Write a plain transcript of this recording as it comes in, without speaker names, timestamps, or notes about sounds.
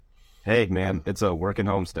Hey, man, it's a working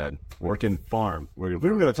homestead, working farm. We were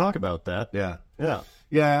going to talk about that. Yeah. Yeah.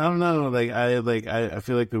 Yeah, I don't know. I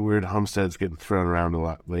feel like the word homestead's getting thrown around a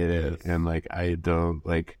lot lately. And I don't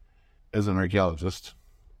as an archaeologist,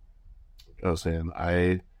 I was saying,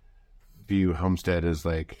 I view homestead as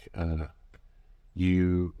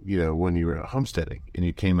you know, when you were homesteading and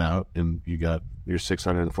you came out and you got your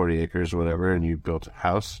 640 acres or whatever, and you built a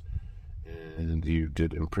house and you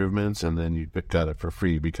did improvements, and then you got it for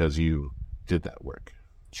free because you did that work.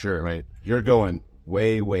 Sure. Right. You're going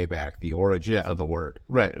way, way back, the origin of the word.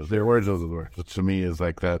 Right. The origin of the word, which to me is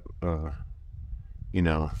that, you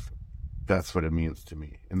know, that's what it means to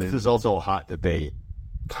me. And this is also a hot debate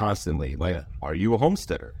constantly. Are you a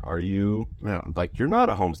homesteader? Are you, you're not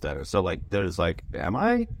a homesteader. So there's am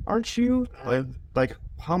I, aren't you?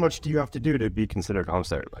 How much do you have to do to be considered a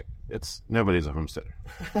homesteader? Nobody's a homesteader.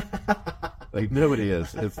 Nobody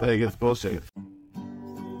is. It's bullshit.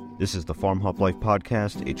 This is the Farm Hop Life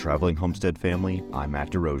Podcast, a traveling homestead family. I'm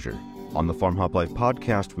Matt DeRozier. On the Farm Hop Life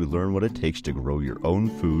Podcast, we learn what it takes to grow your own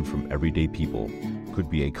food from everyday people. Could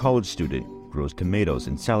be a college student, grows tomatoes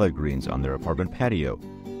and salad greens on their apartment patio,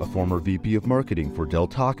 a former VP of marketing for Del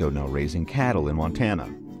Taco now raising cattle in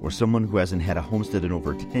Montana, or someone who hasn't had a homestead in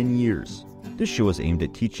over 10 years. This show is aimed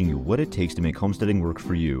at teaching you what it takes to make homesteading work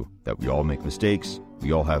for you, that we all make mistakes,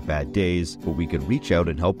 we all have bad days, but we can reach out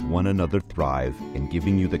and help one another thrive, and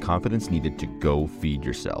giving you the confidence needed to go feed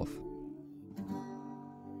yourself.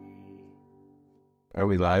 Are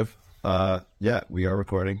we live? Yeah, we are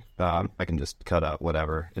recording. I can just cut out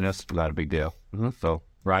whatever. It's not a big deal. Mm-hmm. So,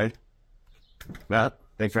 Ryan, Matt,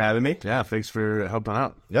 thanks for having me. Yeah, thanks for helping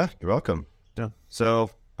out. Yeah, you're welcome. Yeah. So,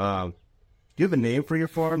 do you have a name for your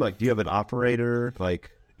farm? Do you have an operator?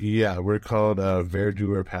 Yeah, we're called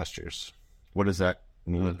Verdure Pastures. What does that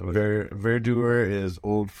mean? Verdure is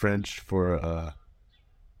Old French for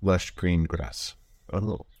lush green grass.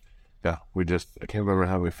 Oh. Yeah, I can't remember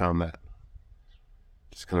how we found that.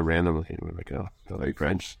 Just kind of randomly. We're like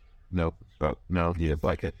French? Nope. Oh, no. You didn't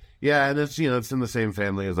like it? Yeah, and it's, it's in the same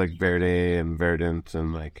family as Verde and Verdant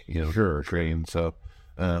and Sure. Train. So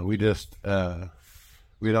we'd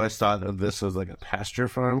always thought of this as a pasture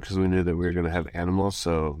farm because we knew that we were going to have animals.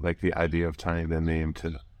 So the idea of tying the name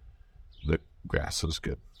to the grass was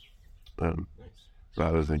good.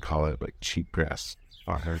 Rather than call it cheap grass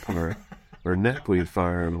farm or neckweed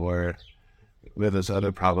farm, or with this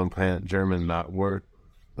other problem plant, German knotwort.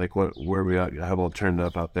 Where we have all turned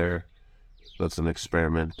up out there. That's an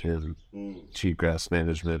experiment in cheatgrass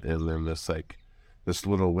management, and then this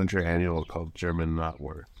little winter annual called German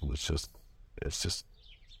knotwort, which it's just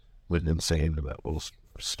went insane in that little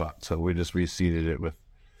spot. So we just reseeded it with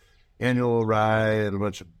annual rye and a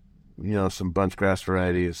bunch of some bunch grass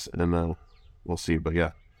varieties, and then we'll see. But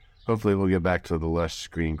yeah, hopefully we'll get back to the lush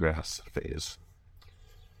green grass phase.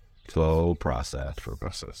 Slow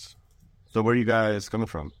process. So where are you guys coming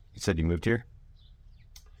from? You said you moved here?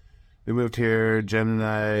 We moved here. Jen and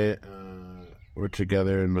I were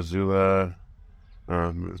together in Missoula.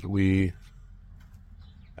 I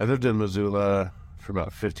lived in Missoula for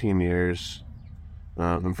about 15 years.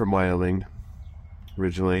 I'm from Wyoming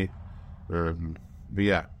originally. But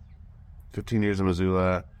yeah, 15 years in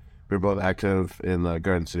Missoula. We were both active in the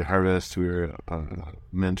Garden City Harvest. We were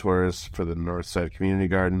mentors for the Northside Community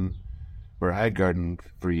Garden, where I had gardened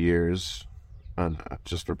for years,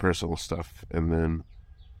 just for personal stuff. And then,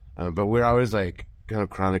 but we're always kind of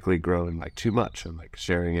chronically growing too much and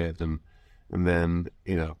sharing it. And then,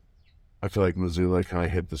 I feel like Missoula kind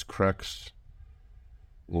of hit this crux.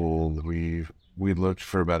 Well, we looked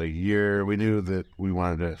for about a year. We knew that we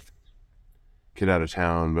wanted to get out of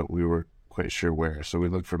town, but we weren't quite sure where. So we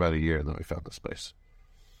looked for about a year, and then we found this place.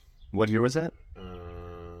 What year was that?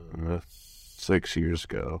 6 years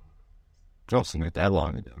ago. Oh, so not that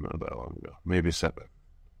long ago. Not that long ago. Maybe 7.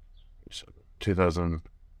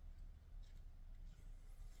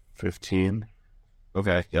 2015.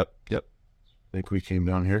 Okay. Yep. I think we came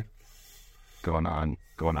down here. Going on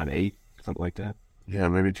 8, something like that. Yeah,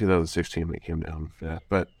 maybe 2016 we came down. Yeah,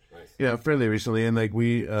 but nice. Fairly recently, and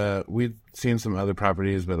we'd seen some other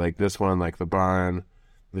properties, but this one, the barn,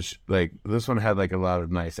 this one had a lot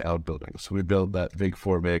of nice outbuildings. So we built that big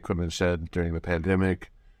 4-bay equipment shed during the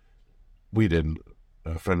pandemic. We didn't.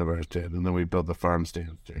 A friend of ours did, and then we built the farm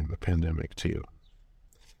stand during the pandemic too.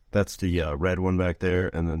 That's the red one back there,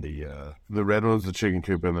 and then the red one's the chicken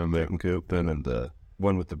coop, and then the chicken coop, and then the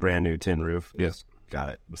one with the brand new tin roof. Yes, got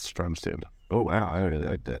it. The farm stand. Oh wow, I really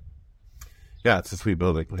like that. Yeah, it's a sweet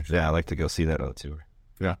building. Yeah, I like to go see that on a tour.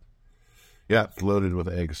 Yeah, it's loaded with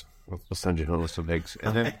eggs. We'll send you home with some eggs.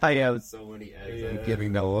 And then I have so many eggs. I'm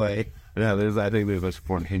giving them away. Yeah, I think there's like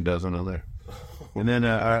 14 dozen on there. And then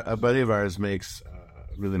a buddy of ours makes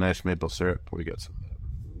really nice maple syrup. We get some of that.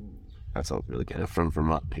 That sounds really good. From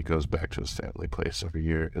Vermont. He goes back to his family place every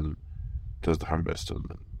year and does the harvest and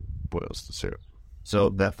then boils the syrup. So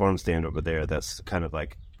that farm stand over there, that's kind of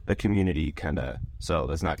like the community kind of, so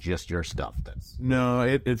that's not just your stuff. No,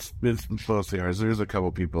 it's mostly ours. There's a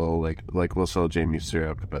couple people like we'll sell Jamie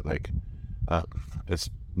syrup, but like it's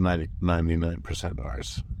 99%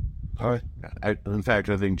 ours. All right. In fact,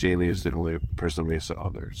 I think Jamie is the only person we sell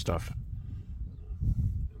their stuff.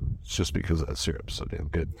 It's just because that syrup's so damn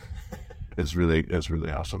good. It's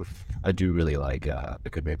really awesome. I do really like the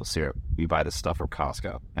good maple syrup. We buy this stuff from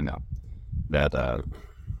Costco, and that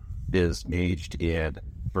is aged in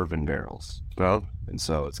bourbon barrels. Well, and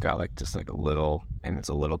so it's got like just like a little, and it's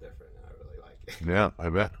a little different. And I really like it. Yeah, I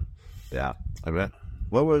bet. Yeah, I bet.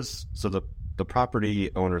 What was the property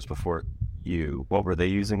owners before you? What were they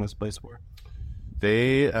using this place for?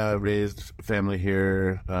 They raised family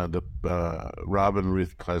here. The Rob and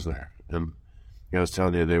Ruth Klesner, and I was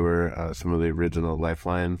telling you they were some of the original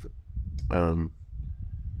Lifeline. It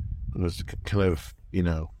was kind of in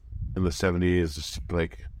the 70s, just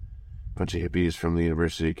like a bunch of hippies from the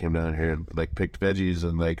university came down here and like picked veggies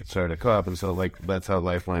and like started a co-op, and so like that's how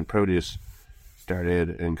Lifeline Produce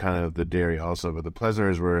started, and kind of the dairy also. But the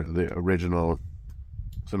Plesners were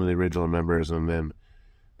some of the original members, and then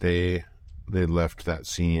they left that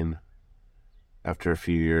scene after a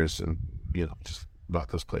few years and just bought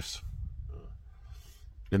this place.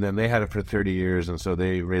 And then they had it for 30 years, and so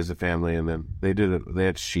they raised a family, and then they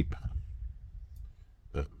had sheep.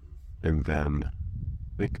 And then I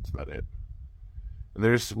think that's about it.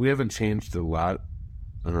 We haven't changed a lot.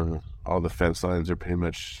 All the fence lines are pretty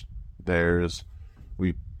much theirs.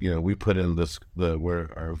 We put in where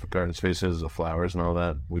our garden space is, the flowers and all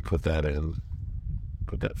that. We put that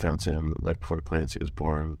fence in like before Clancy was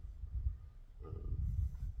born.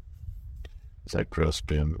 Is that gross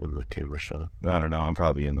bin in the camera shot? I don't know. I'm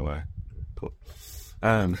probably in the way. Cool.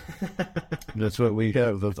 That's what we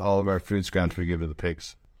have. That's all of our food scraps we give to the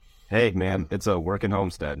pigs. Hey, man, it's a working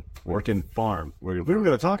homestead, working farm. We were going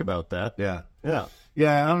to talk about that. Yeah. Yeah.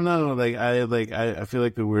 Yeah, I don't know. I feel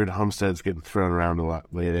like the word homestead's getting thrown around a lot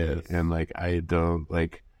lately, and I don't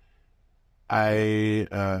like. As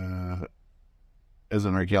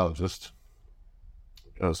an archaeologist,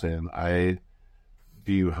 I was saying I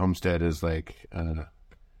view homestead as like when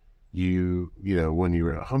you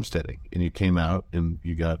were homesteading and you came out and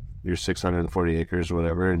you got your 640 acres or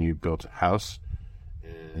whatever, and you built a house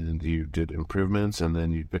and you did improvements, and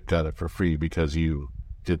then you got it for free because you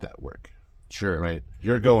did that work. Sure. Right.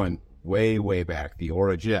 You're going way, way back, the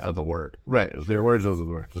origin of the word. Right. The origin of the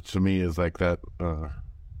word. Which to me is like that,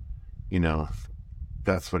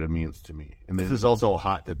 that's what it means to me. And this is also a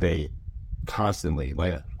hot debate constantly.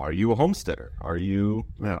 Like, are you a homesteader? Are you,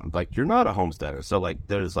 you're not a homesteader. So like,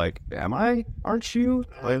 there's like, am I, aren't you?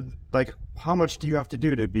 Like, how much do you have to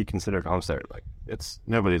do to be considered a homesteader? Like,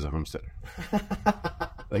 nobody's a homesteader.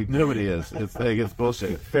 Like, nobody is. It's like, it's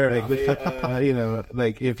bullshit. Fair enough.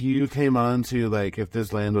 Like if you came on to like, if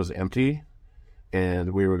this land was empty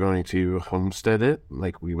and we were going to homestead it,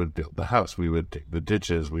 like we would build the house, we would dig the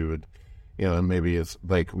ditches, we would, and maybe it's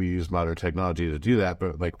like we use modern technology to do that,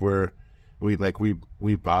 but like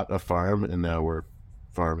we bought a farm and now we're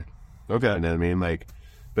farming. Okay. You know what I mean? Like,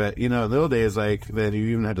 but in the old days, like then you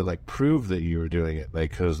even had to like prove that you were doing it,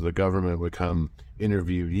 like because the government would come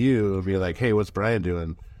interview you and be like, "Hey, what's Brian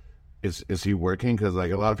doing? Is he working?" Because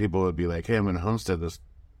like a lot of people would be like, "Hey, I'm going to homestead this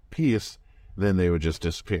piece," then they would just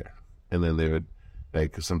disappear, and then they would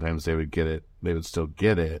like sometimes they would get it, they would still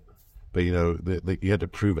get it, but you had to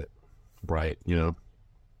prove it, right? And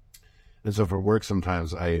so for work,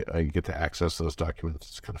 sometimes I get to access those documents.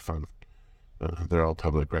 It's kind of fun. They're all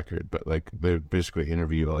public record, but like they basically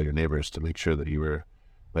interview all your neighbors to make sure that you were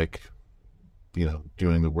like,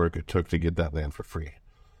 doing the work it took to get that land for free.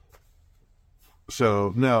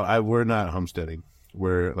 So no, we're not homesteading.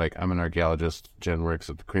 We're like, I'm an archaeologist. Jen works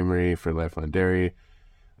at the creamery for Lifeline Dairy.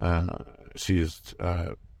 She's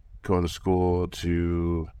going to school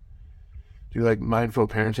to do like mindful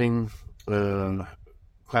parenting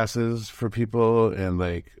classes for people, and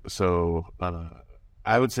like so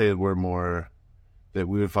I would say we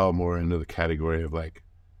would fall more into the category of like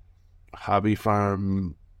hobby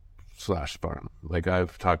farm / farm. Like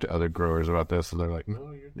I've talked to other growers about this, and they're like,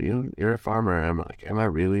 "No, you're a farmer." I'm like, "Am I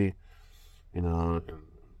really?" And they're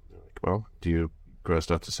like, "Well, do you grow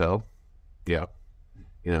stuff to sell?" Yeah.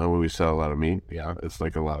 We sell a lot of meat. Yeah, it's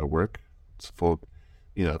like a lot of work. It's full.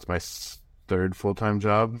 It's my third full-time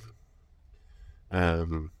job.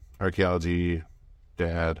 Archaeology,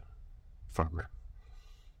 dad, farmer,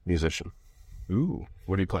 musician. Ooh,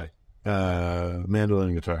 what do you play? Mandolin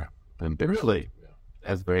and guitar. And Really? Yeah.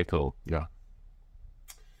 That's very cool. Yeah.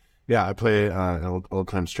 Yeah, I play an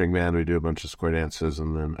old-time string band. We do a bunch of square dances,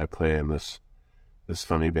 and then I play in this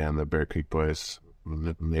funny band, the Bear Creek Boys,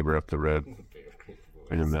 neighbor up the road.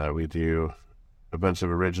 And we do a bunch of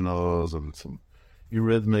originals and some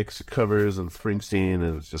Eurythmics covers and Springsteen,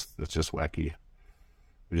 and it's just wacky.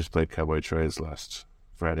 We just played Cowboy Troy's last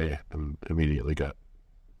Friday and immediately got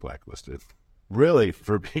blacklisted. Really?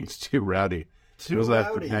 For being too rowdy. Too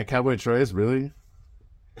rowdy? Yeah, Cowboy Troy's, really?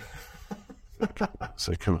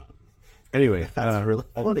 So come on. Anyway, Really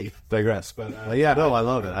funny. Digress. But Yeah, no, I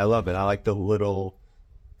love it. I like the little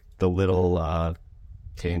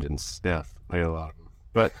tangents. yeah, I get a lot of them.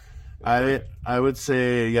 But I would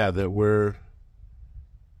say, yeah, that we're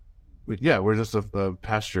just a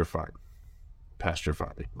pasture farm. Pasture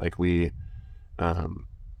farming. Like we,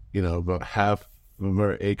 about half of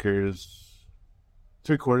our acres,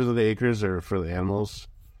 3/4 of the acres are for the animals,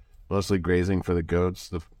 mostly grazing for the goats.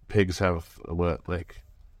 The pigs have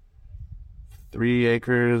 3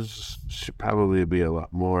 acres, should probably be a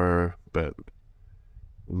lot more, but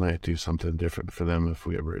we might do something different for them if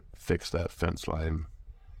we ever fix that fence line.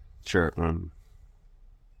 Sure.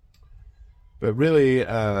 But really,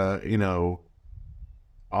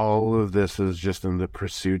 all of this is just in the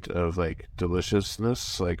pursuit of like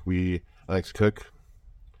deliciousness. Like I like to cook.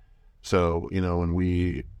 So, when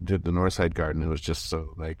we did the Northside Garden, it was just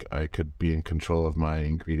so like I could be in control of my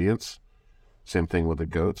ingredients. Same thing with the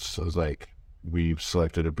goats. So it was like we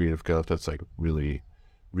selected a breed of goat that's like really,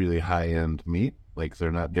 really high-end meat. Like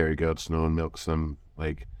they're not dairy goats. No one milks them.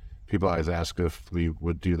 Like people always ask if we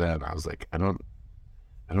would do that. And I was like, I don't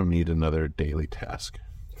need another daily task.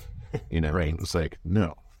 Right. It's like,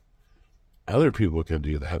 no. Other people can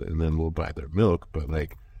do that, and then we'll buy their milk. But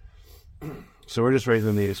like, so we're just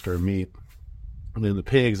raising these for meat. And then the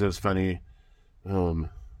pigs, it's funny. I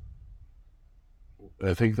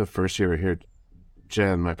think the first year here,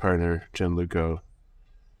 Jen, my partner, Jen Luco,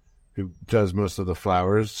 who does most of the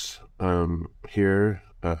flowers here,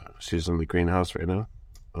 she's in the greenhouse right now.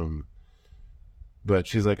 But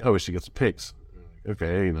she's like, oh, we should get some pigs.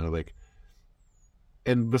 Okay,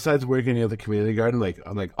 and besides working at the community garden, like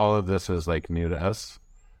all of this is like new to us.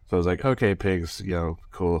 So I was like, okay, pigs,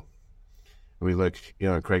 cool. We look,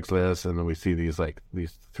 at Craigslist, and then we see these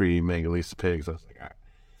 3 Mangalisa pigs. I was like, God,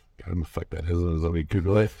 what the fuck that is? And so we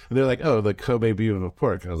Google it, and they're like, oh, the Kobe beef of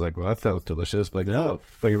pork. I was like, well, that sounds delicious. But no,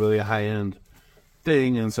 it's like a really high end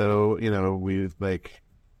thing. And so we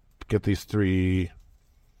get these 3,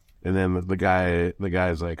 and then the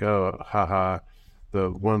guy's like, oh, haha. The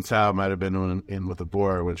one sow might have been in with a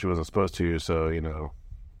boar when she wasn't supposed to, so,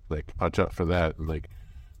 watch out for that. And,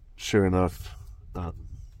 sure enough,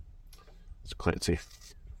 it's Clancy.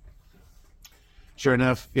 Sure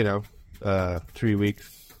enough, 3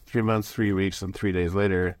 months, 3 weeks, and 3 days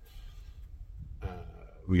later,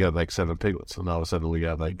 we got 7 piglets. And all of a sudden we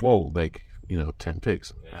got 10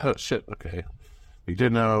 pigs. Yeah. Oh, shit, okay. We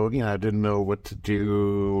didn't know, I didn't know what to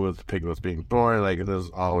do with the piglets being born. This is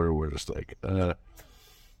all we're just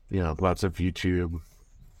lots of YouTube,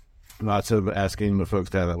 lots of asking the folks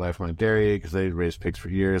down at Lifeline Dairy because they raised pigs for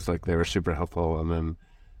years. They were super helpful. And then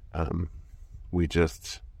we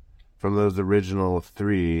just, from those original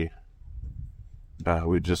 3,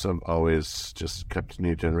 we just have always just kept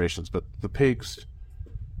new generations. But the pigs,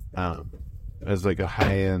 as a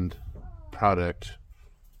high-end product,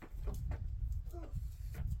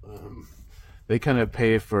 they kind of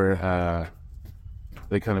pay for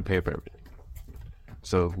everything.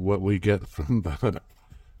 So what we get from the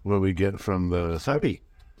Sabi,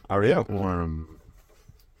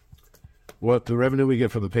 what the revenue we get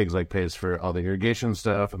from the pigs pays for all the irrigation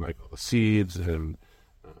stuff and all the seeds and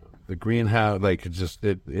the greenhouse.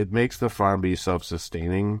 It makes the farm be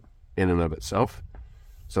self-sustaining in and of itself.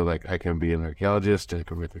 So I can be an archaeologist, I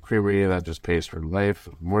can make a creamery that just pays for life,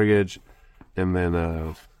 mortgage, and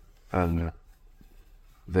then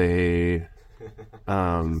they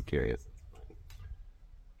Curious.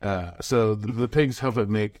 So the pigs help it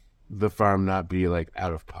make the farm not be out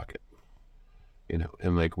of pocket, and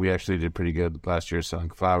we actually did pretty good last year selling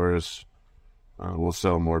flowers. We'll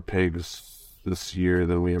sell more pigs this year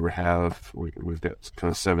than we ever have. We've got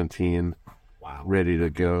kind of 17 ready to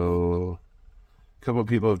go. A couple of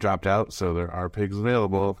people have dropped out, so there are pigs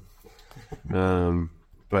available.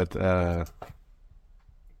 But that's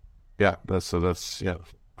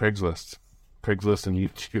Craigslist and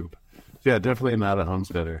YouTube. Yeah, definitely not a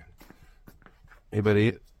homesteader. Hey,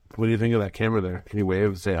 buddy, what do you think of that camera there? Can you wave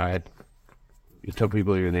and say hi? You tell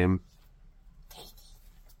people your name.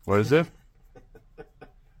 What is it?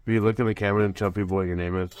 Will you look in the camera and tell people what your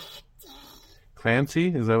name is? Clancy?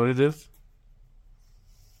 Is that what it is?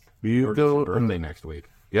 You go birthday next week.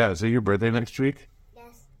 Yeah, is it your birthday next week?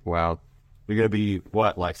 Yes. Wow. You're gonna be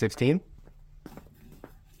what, like 16?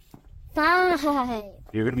 5.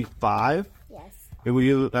 You're gonna be 5? Yes. Hey, will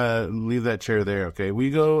you leave that chair there, okay? Will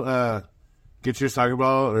you go get your soccer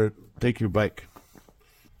ball or take your bike?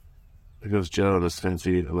 There goes Joe in this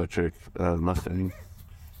fancy electric Mustang.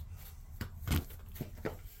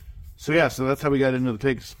 So yeah, so that's how we got into the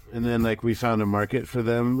pigs. And then like we found a market for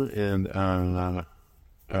them, and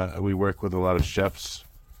we work with a lot of chefs.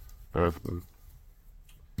 Because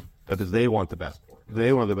they want the best pork.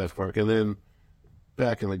 They want the best pork. And then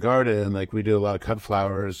back in the garden, like we do a lot of cut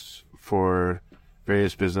flowers for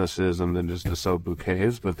various businesses and then just to sell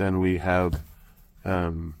bouquets. But then we have,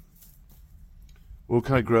 we'll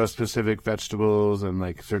kind of grow specific vegetables and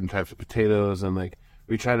like certain types of potatoes. And like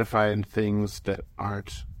we try to find things that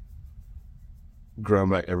aren't grown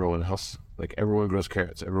by everyone else. Like everyone grows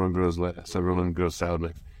carrots, everyone grows lettuce, everyone grows salad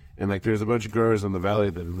mix. And like there's a bunch of growers in the valley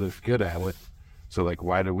that are good at it. So like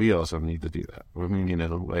why do we also need to do that? I mean, you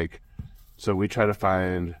know, like, so we try to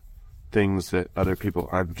find things that other people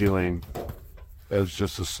aren't doing as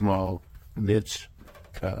just a small niche.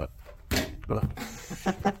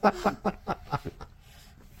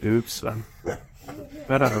 Oops.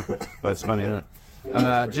 But it's funny,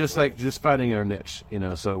 huh? Just finding our niche, you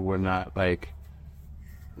know, so we're not like.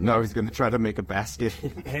 No, he's gonna try to make a basket.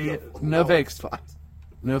 Hey, no fakes.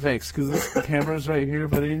 No fakes, because the camera's right here,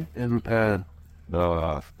 buddy. And That's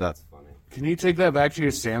funny. can you take that back to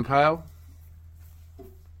your sand pile?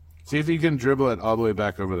 See if you can dribble it all the way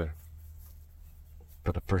back over there.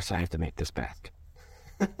 But first I have to make this basket.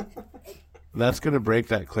 That's gonna break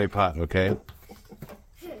that clay pot, okay?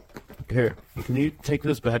 Here, can you take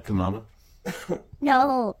this back to Mama?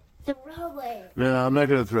 No. Throw it. No, I'm not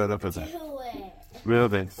gonna throw it up at that. Throw it. Real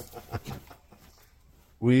thing.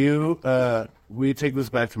 Will you, we take this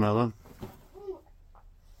back to Mama?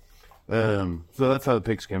 So that's how the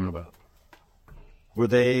pigs came about. Were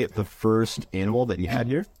they the first animal that you had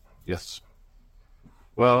here? Yes.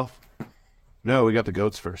 Well, no, we got the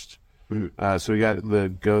goats first. So we got the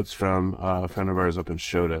goats from a friend of ours up in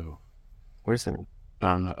Shodo. Where's that?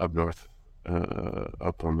 Up north.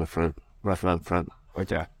 Up on the front. Right on the front. Right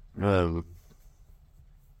there.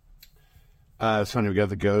 It's funny, we got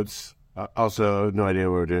the goats. Also, no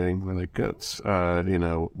idea what we're doing. We're like, goats. You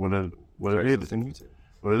know, what do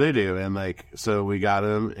they do? And like, so we got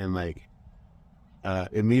them and like,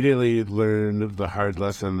 immediately learned the hard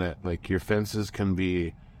lesson that like your fences can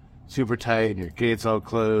be super tight and your gates all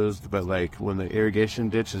closed, but like when the irrigation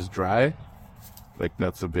ditch is dry, like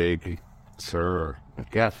that's a big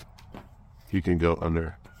gap. You can go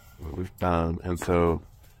under. And so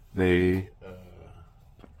they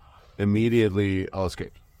immediately all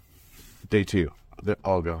escaped. Day 2, they're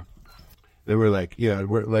all gone. They were like, yeah,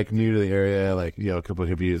 we're like new to the area, like, you know, a couple of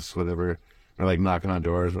hippies, whatever, are like knocking on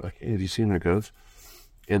doors. We're like, hey, have you seen our goats?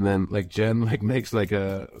 And then like Jen like makes like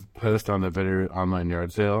a post on the better online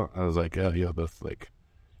yard sale. I was like, oh yeah, that's like,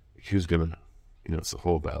 who's gonna, you know, it's the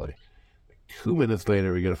whole valley. Like 2 minutes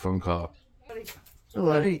later, we get a phone call.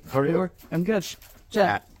 Hello. How are you? I'm good.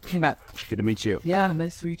 Jack, came out. Good to meet you. Yeah,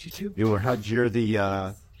 nice to meet you too.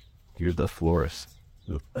 You're the florist.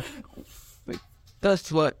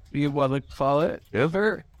 That's what you want to call it. Yeah.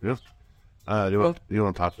 Sure. Yeah. Do you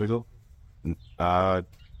want a popsicle?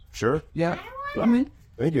 Sure. Yeah. I mean,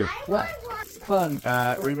 Thank you. what? Fun.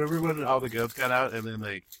 Remember when all the goats got out and then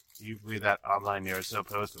like you made that online yard sale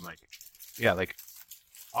post and like, yeah, like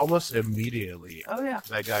almost immediately. Oh, yeah.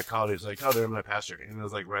 That guy called. He's like, "Oh, they're in my pasture," and it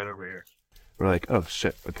was like right over here. We're like, "Oh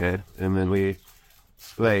shit, okay." And then we,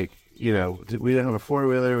 like, you know, we didn't have a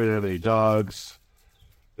 4-wheeler. We didn't have any dogs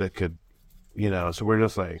that could, you know. So we're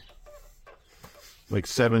just like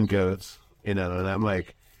 7 goats, you know. And I'm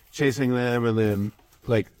like chasing them, and then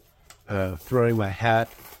like throwing my hat,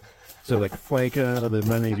 so like flanking, and then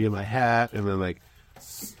running to get my hat, and then like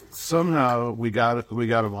somehow we got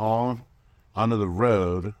them all onto the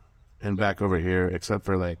road and back over here, except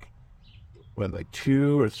for like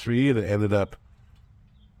 2 or 3 that ended up,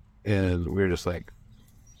 and we were just like,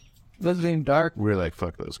 Living dark. we were like,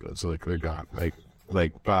 fuck those goats, so like they're gone,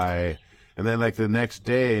 like bye. And then like the next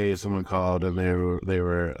day, someone called and they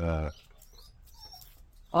were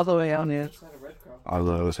All the way on the inside of Red Crow. on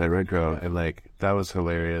the other side of Red Crow, and like that was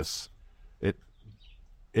hilarious.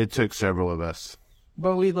 It took several of us.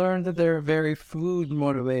 But we learned that they're very food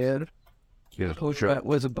motivated. Yeah, Coach Brett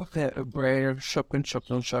was a bucket of bread, shook,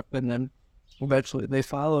 and then eventually they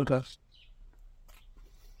followed us.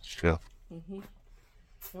 yeah.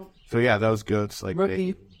 So yeah, those goats, like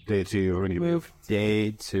Rookie. Day 2. When you move.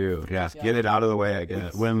 Day 2. Yeah. Get it out of the way, I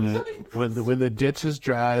guess. When the ditch is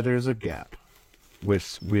dry, there's a gap.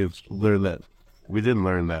 Which we've learned that. We didn't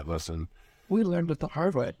learn that lesson. We learned it the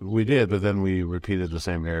hard way. We did, but then we repeated the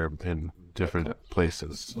same error in different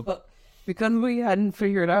places. Because we hadn't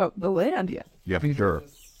figured out the land yet. Yeah, sure.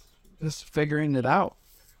 Just figuring it out.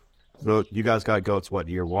 So you guys got goats, what,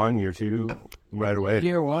 year 1, year 2? Right away.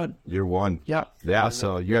 Year 1. Year 1. Yeah. Yeah,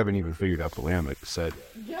 so you haven't even figured out the land, like you said.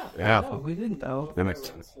 Yeah. No, we didn't know. That makes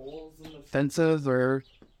sense. Fences or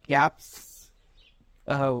gaps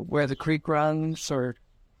where the creek runs or...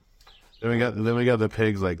 Then we got the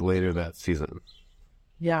pigs like later that season.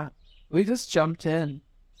 Yeah. We just jumped in.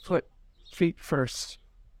 Feet first.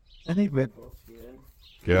 I think we...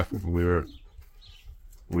 Yeah,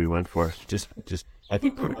 we went for it. Just, I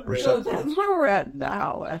think So that's where we're at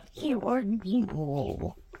now.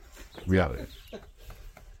 Reality.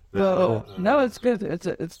 So, no, it's good.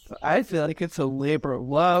 I feel like it's a labor of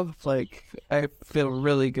love. Like, I feel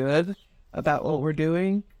really good about what we're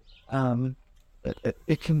doing.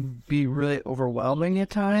 It can be really overwhelming at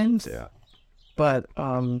times. Yeah. But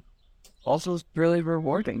also it's really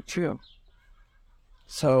rewarding too.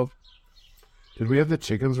 So Did we have the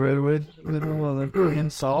chickens right away?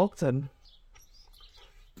 and salt and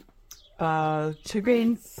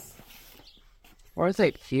chickens. Or is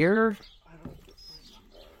it here?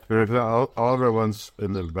 All of our ones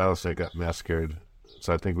in the battle site got massacred,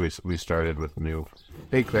 so I think we started with new.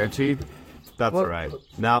 Hey, Clancy, That's all right.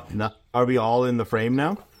 Now, are we all in the frame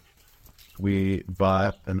now? we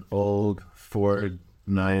bought an old Ford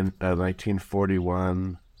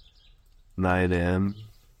 1941 9N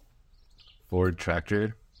Ford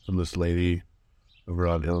tractor from this lady over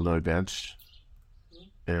on Illinois Bench.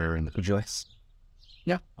 And Would you like?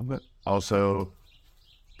 Yeah, I'm good. also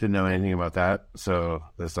didn't know anything about that, so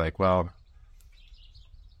it's like, well,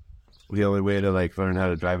 the only way to like learn how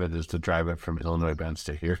to drive it is to drive it from Illinois Bench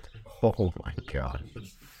to here. Oh my god. It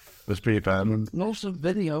was pretty fun. Most of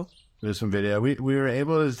video. There's some video. We were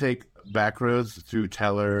able to take back roads through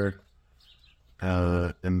Teller,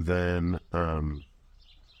 and then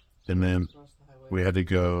we had to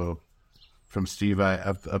go from Steve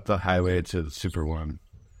up the highway to the Super One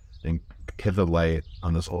and hit the light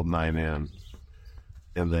on this old 9N,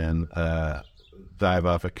 and then dive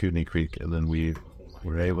off at Kootenai Creek, and then we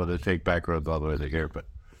were able to take back roads all the way to here. But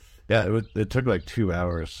yeah, it took like 2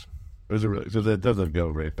 hours. It was because it doesn't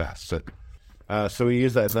go very fast. So we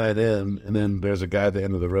used that 9N, and then there's a guy at the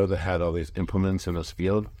end of the road that had all these implements in his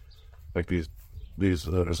field, like these.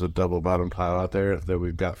 There's a double bottom plow out there that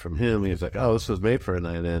we got from him. He's like, "Oh, this was made for a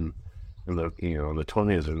 9N in the in the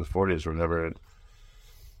 20s or the 40s or whatever." And,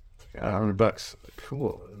 $100.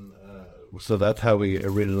 Cool. And, so that's how we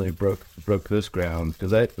originally broke this ground,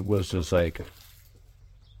 because that was just like,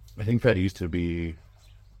 I think that used to be.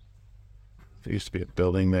 There used to be a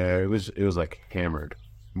building there. It was like hammered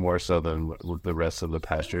more so than the rest of the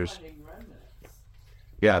pastures.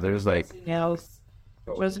 Yeah, there's like Nails.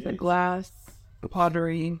 Was it the glass?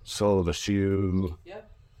 Pottery. sole of a shoe. Yep.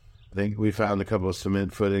 I think we found a couple of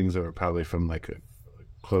cement footings that were probably from like a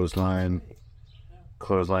clothesline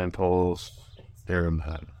poles there and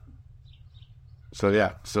that. So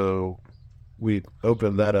yeah, so we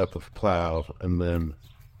opened that up with plow, and then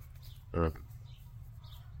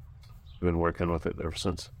been working with it ever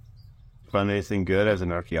since. Find anything good as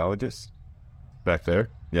an archaeologist? Back there?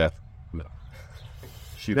 Yeah. No.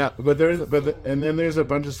 Yeah, but and then there's a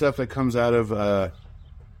bunch of stuff that comes out of where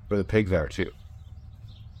the pigs are too.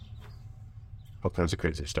 All kinds of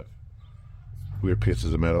crazy stuff. Weird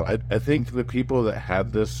pieces of metal. I think the people that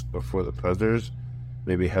had this before the Puzzlers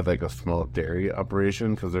maybe had like a small dairy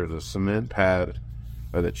operation, because there's a cement pad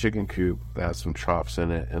or the chicken coop that has some troughs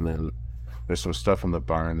in it, and then there's some stuff in the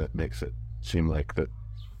barn that makes it seem like that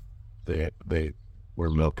they were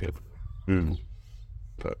milking.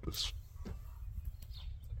 But it's,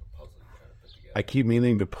 I keep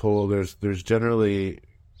meaning to pull. There's generally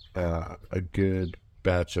a good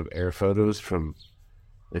batch of air photos from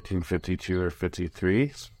 1952 or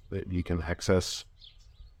 53 that you can access.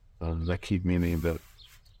 I keep meaning to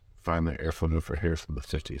find the air photo for here from the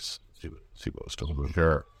 50s. See what was still moving.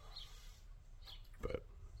 Sure. But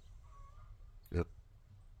yep.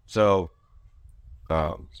 So,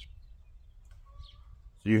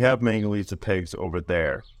 you have Mangalisa pigs over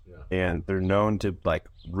there, and they're known to like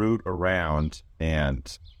root around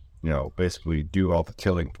and, basically do all the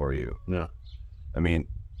killing for you. Yeah. I mean,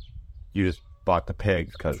 you just bought the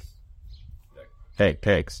pigs because, hey,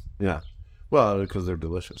 pigs. Yeah. Well, because they're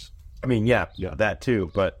delicious. I mean, yeah, that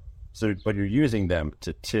too. But So, but you're using them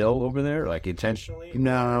to till over there, like intentionally?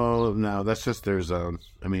 No, that's just their zone.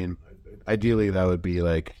 I mean, ideally that would be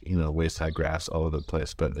like, waist high grass all over the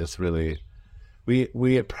place, but it's really,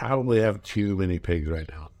 we probably have too many pigs right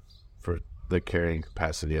now for the carrying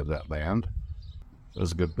capacity of that land.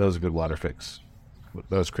 That was a good water fix.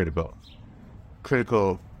 That was critical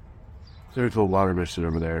water mission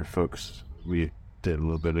over there, folks. We did a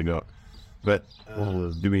little bit ago, but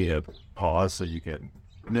do we pause so you can?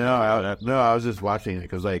 No, I was just watching it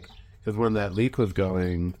because when that leak was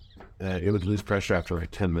going, it would lose pressure after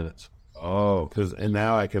like 10 minutes. Oh, and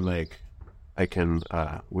now we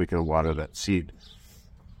can water that seed,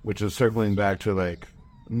 which is circling back to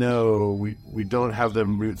no, we don't have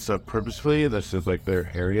them roots up purposefully. That's just like their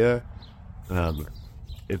area.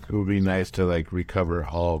 It would be nice to recover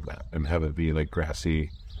all of that and have it be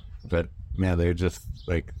grassy, but man, they just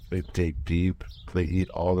they dig deep. They eat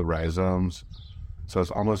all the rhizomes. So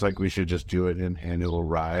it's almost like we should just do it in annual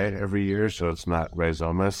rye every year, so it's not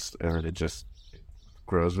rhizomous and it just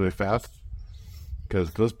grows really fast.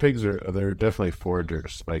 Because those pigs they're definitely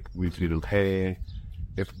foragers. We feed them hay.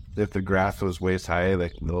 If the grass was waist high,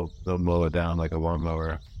 they'll mow it down like a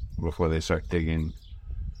lawnmower before they start digging.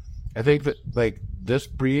 I think that this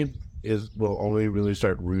breed will only really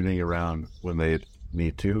start rooting around when they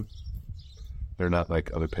need to. They're not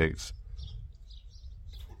like other pigs.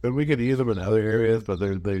 And we could use them in other areas, but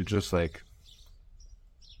they're just they're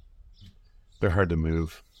hard to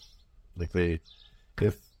move.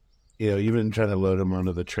 Even trying to load them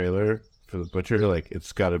onto the trailer for the butcher,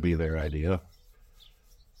 it's got to be their idea.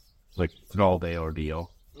 It's an all-day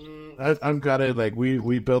ordeal. I've got it.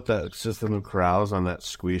 We built that system of corrals on that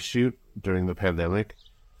squeeze chute during the pandemic.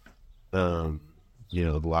 The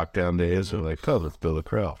lockdown days are let's build a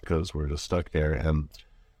corral because we're just stuck there. And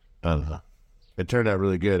it turned out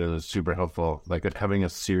really good and it's super helpful. Having a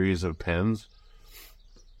series of pens.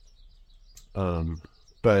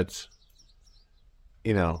 But,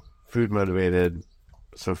 food motivated.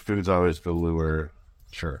 So food's always the lure.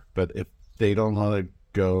 Sure. But if they don't want to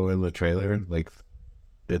go in the trailer,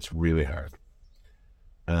 it's really hard.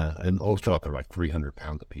 And old They're 300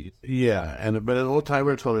 pounds a piece. Yeah, but an old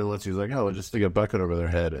timer told me once, he's we'll just stick a bucket over their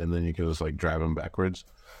head and then you can just drive them backwards.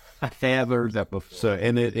 I have heard that before. So,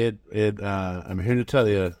 and it I'm here to tell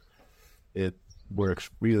you, it works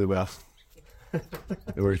really well.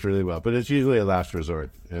 It works really well, but it's usually a last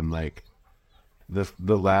resort. And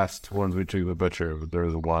the last ones we took to the butcher, there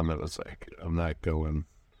was one that was I'm not going.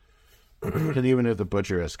 And even if the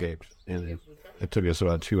butcher escaped, and it took us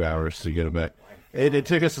about 2 hours to get him back. It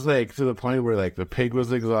took us to the point where the pig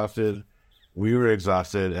was exhausted, we were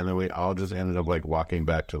exhausted, and then we all just ended up walking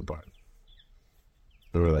back to the barn.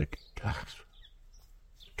 They were gosh,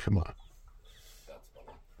 come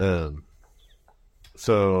on.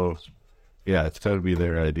 So yeah, it's got to be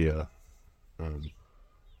their idea.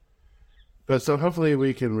 But so hopefully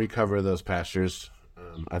we can recover those pastures.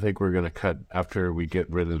 I think we're going to cut after we get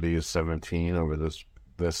rid of these 17 over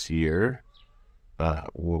this year.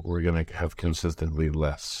 We're going to have consistently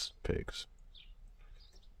less pigs.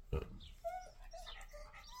 You're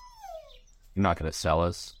not going to sell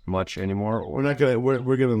us much anymore? We're not going to.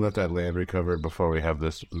 We're going to let that land recover before we have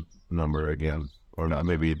this number again, or not.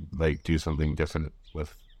 Maybe do something different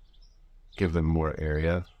give them more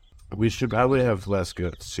area. We should probably have less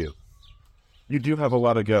goats too. You do have a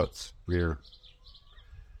lot of goats.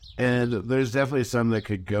 And there's definitely some that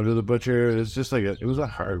could go to the butcher. It's just it was a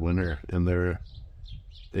hard winter, and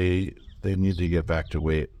they need to get back to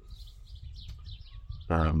weight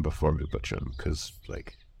before we butcher them, because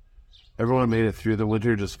everyone made it through the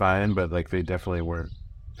winter just fine, but they definitely weren't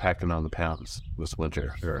packing on the pounds this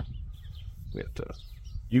winter. Sure. We have to.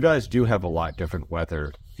 You guys do have a lot different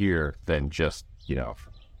weather here than just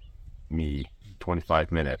me.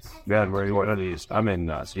 25 minutes. Yeah, where you want these? I'm in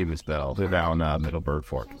Stevensville. They're down Middleburg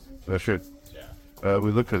Fork. That's good. Yeah. We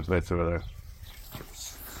looked at plates over there.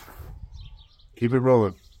 Keep it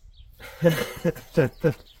rolling.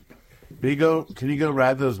 Can you go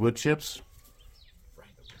ride those wood chips?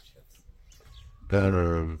 But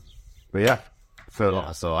yeah.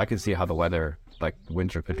 So I can see how the weather,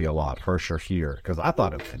 winter could be a lot harsher here, because I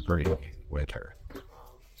thought it was pretty winter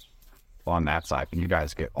on that side. And you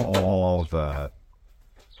guys get all the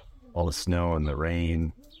snow and the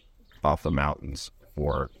rain off the mountains,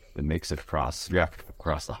 or it makes it across the highway.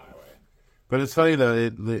 But it's funny though,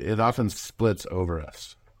 it often splits over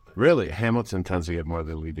us. Really, Hamilton tends to get more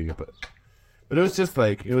than we do, but it was just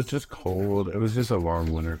cold. It was just a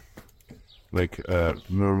long winter.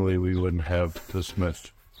 Normally we wouldn't have this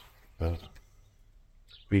much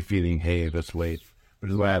be feeding hay this late.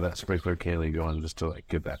 which is why I have that sprinkler canning going just to like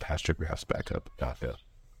get that pasture grass back up. Gotcha.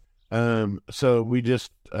 So we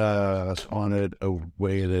just wanted a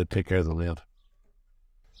way to take care of the land,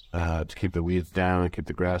 to keep the weeds down, keep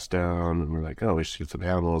the grass down, and we're like, oh, we should get some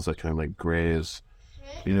animals that can like graze.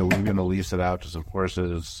 You know, we're gonna lease it out to some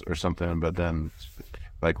horses or something, but then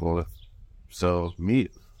like we'll sell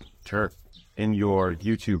meat. Sure. In your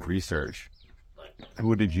YouTube research,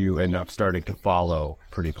 who did you end up starting to follow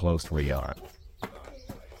pretty closely on?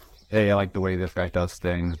 Hey, I like the way this guy does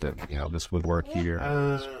things. That this would work here.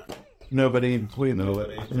 Nobody. We didn't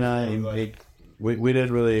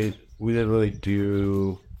really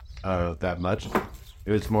do that much.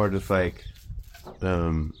 It was more just like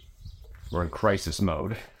We're in crisis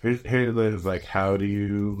mode. here's like, how do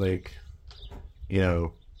you like,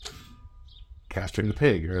 castrate a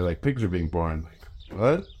pig, or like pigs are being born? Like,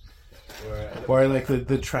 what? Or like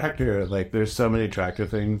the tractor. Like there's so many tractor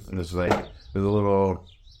things, and it's like there's a little,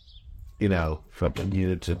 fucking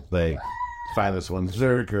unit to like find this one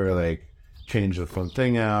zerk, or like change the front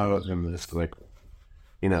thing out, and this like,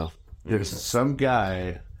 there's some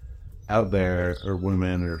guy out there or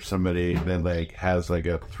woman or somebody that like has like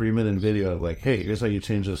a 3-minute video of like, hey, here's how you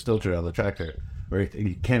change the stilter on the tractor, or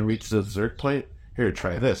you can't reach the zerk plate. Here,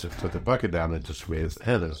 try this. And put the bucket down and just raise the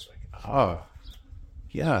head. It's like, oh,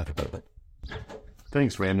 yeah.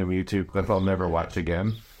 Thanks, random YouTube clip I'll never watch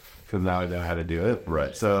again, because now I know how to do it.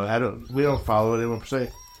 Right. So we don't follow anyone per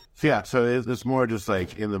se. So yeah, so it's more just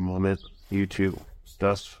like in the moment YouTube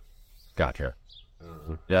stuff. Gotcha.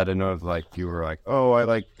 Yeah, I didn't know if like you were like, oh, I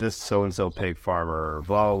like this so and so pig farmer, or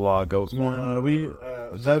blah blah blah. Goats.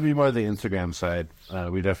 That'd be more the Instagram side.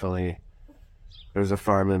 We definitely. There's a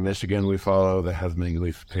farm in Michigan we follow that has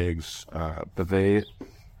many-leaf pigs, but they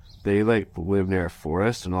like live near a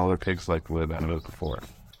forest, and all their pigs like live out of the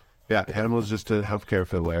forest. Yeah, animals just to help care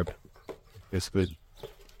for the land. It's good,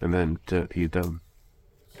 and then to eat them.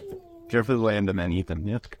 Care for the land and then eat them.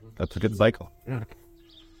 Yeah, that's a good cycle. Yeah.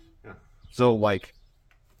 So like,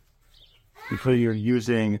 because you're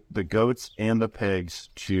using the goats and the pigs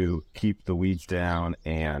to keep the weeds down,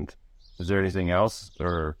 and is there anything else,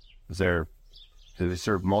 or do they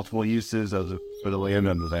serve multiple uses for the land,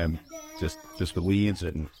 and then just the weeds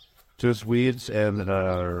and Just weeds and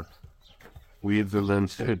then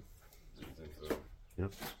food.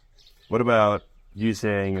 Yep. What about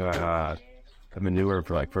using a manure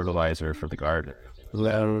for like fertilizer for the garden?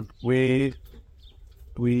 We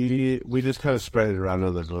just kind of spread it around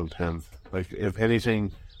on the little pen. Like, if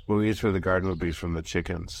anything, what we use for the garden would be from the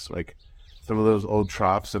chickens. Like, some of those old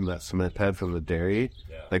troughs in that cement pad from the dairy,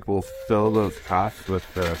 like, we'll fill those troughs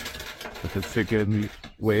with the chicken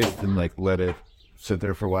waste and, like, let it sit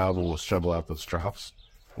there for a while, but we'll shovel out those troughs.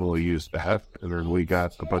 We'll use that. And then we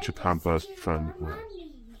got a bunch of compost from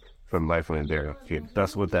Lifeline Dairy.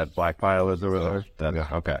 That's what that black pile is over there? Yeah.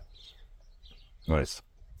 Okay. Nice.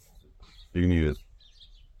 You can use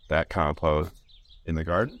that compost in the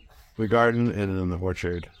garden? The garden and in the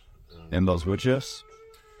orchard. And those wood chips?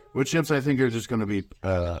 Wood chips, I think, are just going to be,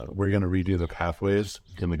 we're going to redo the pathways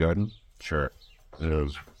in the garden. Sure.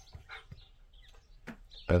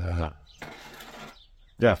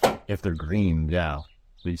 Yeah. If they're green, yeah.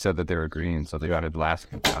 You said that they were green, so they got to last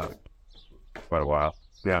quite a while.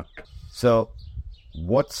 Yeah. So,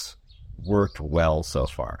 what's worked well so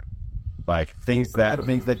far? Like things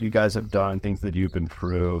that you guys have done, things that you've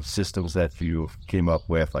improved, systems that you came up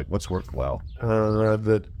with. Like what's worked well?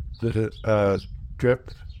 The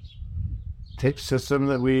drip tape system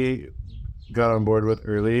that we got on board with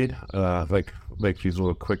early, like these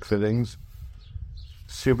little quick fittings,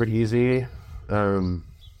 super easy.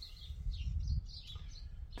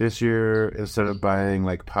 This year, instead of buying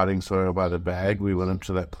like potting soil by the bag, we went up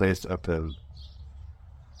to that place up in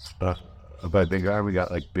by Big Iron. We got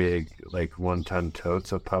like big, like 1-ton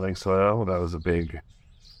totes of potting soil. That was a big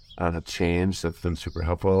change. That's been super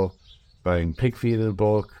helpful. Buying pig feed in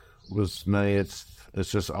bulk was nice.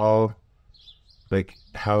 It's just all like,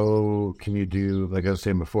 how can you do, like I was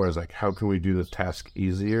saying before, is like, how can we do this task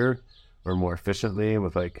easier or more efficiently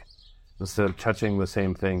with like, instead of touching the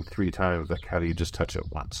same thing 3 times, like how do you just touch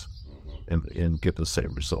it once and get the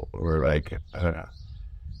same result? Or like,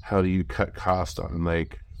 how do you cut cost on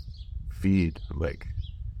like feed? Like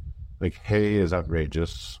hay is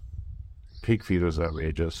outrageous, pig feed is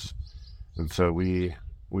outrageous, and so we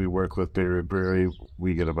work with Dairy Brewery.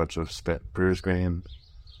 We get a bunch of spent brewer's grain,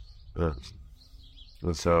 and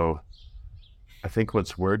so I think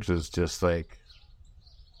what's worked is just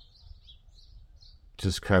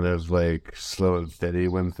kind of like slow and steady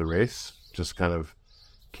wins the race. Just kind of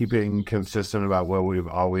keeping consistent about what we've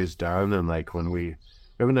always done, and like when we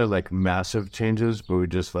We haven't had like massive changes, but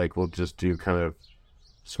we'll just do kind of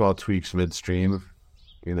small tweaks midstream.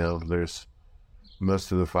 You know, there's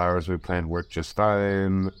most of the flowers we planted work just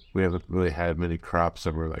fine. We haven't really had many crops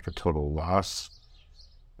that were like a total loss.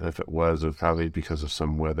 And if it was probably because of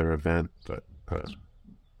some weather event. But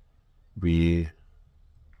the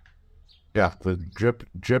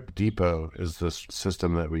drip depot is the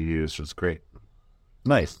system that we use. It's great.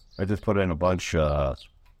 Nice. I just put in a bunch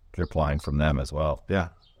drip line from them as well. Yeah.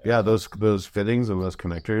 Those fittings and those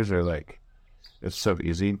connectors are like, it's so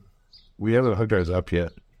easy. We haven't hooked ours up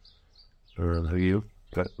yet. Or have you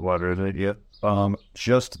got water in it yet?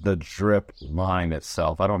 Just the drip line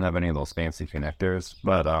itself. I don't have any of those fancy connectors,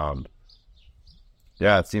 but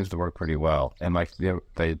yeah, it seems to work pretty well. And like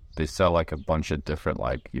they sell like a bunch of different,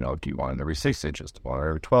 like, you know, do you want it every 6 inches? Do you want it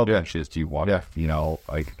every 12 inches? Do you want it, you know,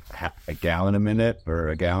 like a gallon a minute or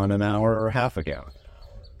a gallon an hour or half a gallon?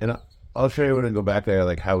 And I'll show you when I go back there,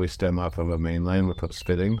 like how we stem off of a main line with those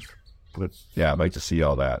fittings. But yeah, I'd like to see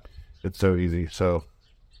all that. It's so easy. So,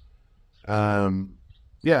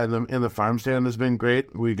 yeah, and the farm stand has been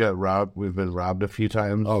great. We got robbed. We've been robbed a few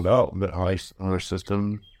times. Oh no! But on our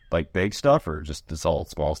system, like big stuff or just it's all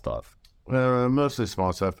small stuff? Mostly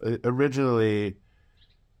small stuff. Originally,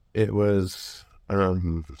 it was we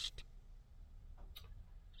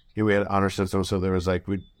had honor system, so there was like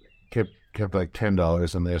we kept like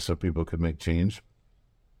 $10 in there so people could make change,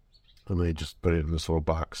 and they just put it in this little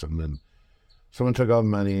box, and then someone took all the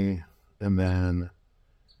money, and then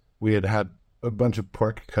we had a bunch of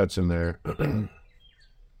pork cuts in there,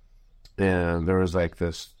 and there was like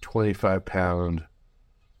this 25-pound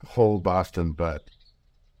whole Boston butt.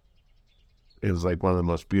 It was like one of the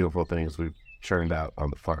most beautiful things we've churned out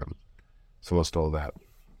on the farm. Someone stole that.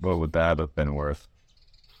 What would that have been worth?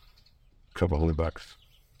 A couple $100.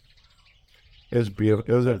 It was beautiful.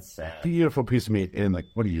 It was a beautiful piece of meat. And like,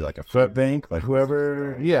 what are you, like a foot bank? Like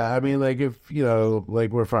whoever, yeah. I mean, like if, you know,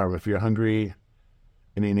 like we're a farm, if you're hungry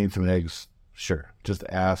and you need some eggs, sure, just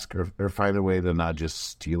ask or find a way to not just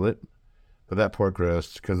steal it. But that pork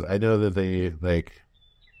roast, because I know that they like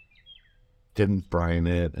didn't brine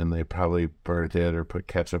it and they probably burnt it or put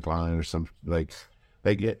ketchup on it or some like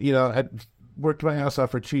you know, I worked my ass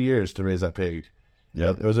off for 2 years to raise that pig.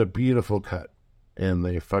 Yeah, it was a beautiful cut, and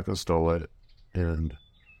they fucking stole it. And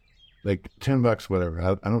like $10, whatever.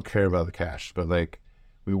 I don't care about the cash, but like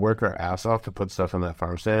we work our ass off to put stuff on that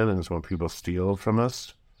farm stand, and it's when people steal from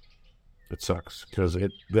us. It sucks because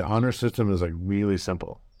the honor system is like really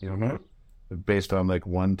simple, you know, based on like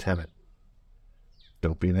one tenet: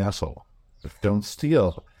 don't be an asshole, don't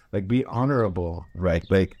steal, like be honorable, right?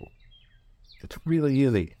 Like it's really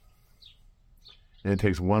easy, and it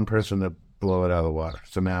takes one person to blow it out of the water.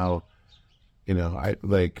 So now, you know,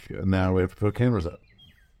 now we have to put cameras up.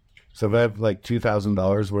 So if I have like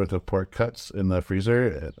 $2,000 worth of pork cuts in the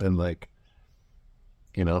freezer, and like,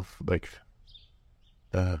 you know, like,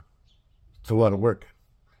 it's a lot of work.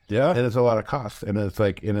 Yeah. And it's a lot of cost. And it's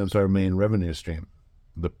like, and it's our main revenue stream,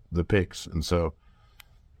 the pigs. And so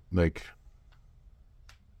like,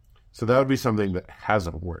 so that would be something that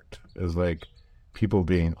hasn't worked, is like people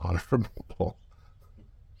being honorable.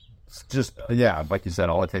 It's just, yeah, like you said,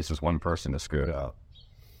 all it takes is one person to screw it up.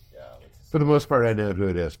 For the most part, I know who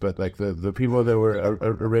it is, but like the people that were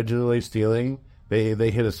originally stealing, they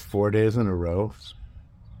hit us 4 days in a row,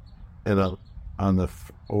 and on the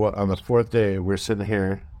fourth day, we're sitting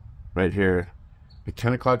here, right here, at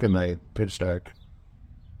 10 o'clock at night, pitch dark.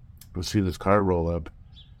 We see this car roll up,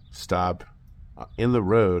 stop in the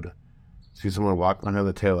road, see someone walk under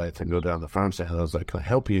the taillights and go down the farm stand. I was like, "Can I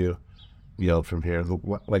help you?" Yelled from here.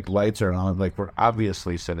 Like lights are on, like we're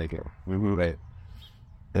obviously sitting here. We move it.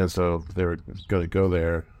 And so they were going to go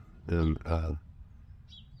there, and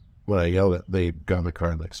when I yelled it, they got in the car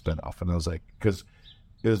and like sped off. And I was like, because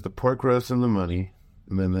it was the pork roast and the money,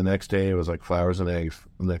 and then the next day it was like flowers and eggs.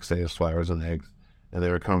 The next day it was flowers and eggs, and they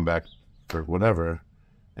were coming back for whatever.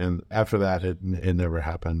 And after that, it never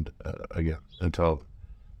happened again until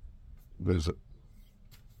there's a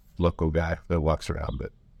local guy that walks around,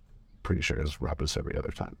 but pretty sure has robbed us every other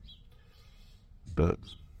time. But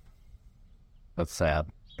that's sad.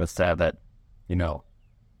 That's sad that, you know,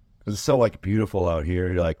 it's so like beautiful out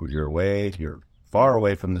here. You're like, you're far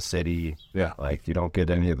away from the city. Yeah. Like you don't get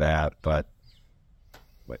any of that, but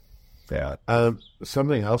yeah.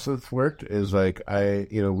 Something else that's worked is like,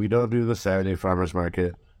 we don't do the Saturday farmers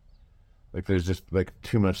market. Like there's just like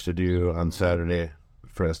too much to do on Saturday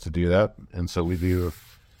for us to do that. And so we do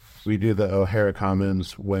the O'Hara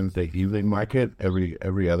Commons Wednesday evening market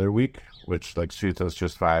every other week, which like suits us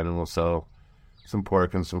just fine, and we'll sell some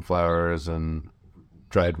pork and some flowers and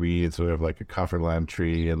dried weeds. We have like a coffee lime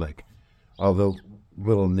tree and like all the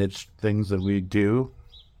little niche things that we do.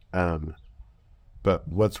 But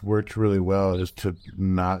what's worked really well is to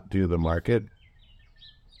not do the market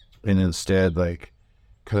and instead like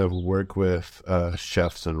kind of work with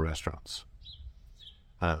chefs and restaurants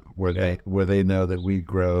where they know that we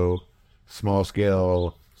grow small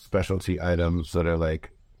scale specialty items that are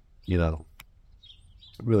like, you know,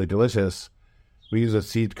 really delicious. We use a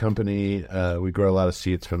seed company. We grow a lot of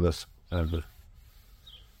seeds from this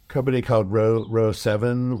company called Row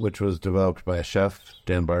 7, which was developed by a chef,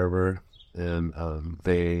 Dan Barber, and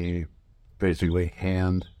they basically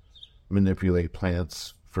hand manipulate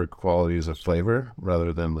plants for qualities of flavor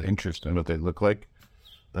rather than like interesting what they look like.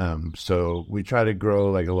 So we try to grow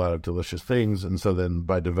like a lot of delicious things, and so then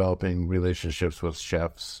by developing relationships with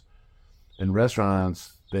chefs and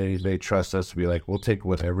restaurants, they trust us to be like, we'll take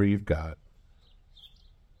whatever you got,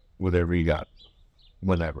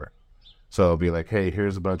 whenever. So it'll be like, hey,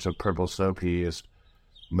 here's a bunch of purple snow peas.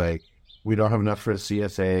 Like, we don't have enough for a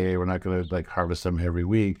CSA. We're not going to like harvest them every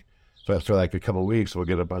week. So after like a couple of weeks, we'll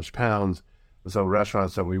get a bunch of pounds. And so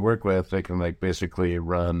restaurants that we work with, they can like basically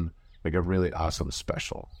run like a really awesome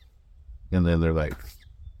special. And then they're like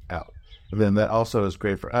out. And then that also is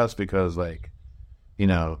great for us because like, you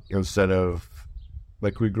know, instead of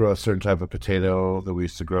like we grow a certain type of potato that we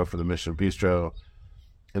used to grow for the Mission Bistro.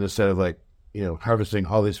 And instead of like, you know, harvesting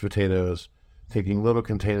all these potatoes, taking little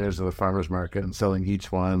containers to the farmer's market and selling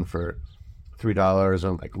each one for $3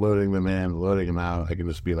 and like loading them in, loading them out, I can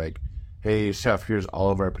just be like, hey chef, here's all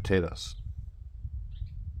of our potatoes.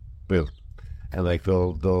 Boom. And like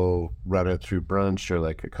they'll run it through brunch or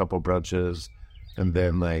like a couple brunches, and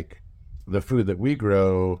then like the food that we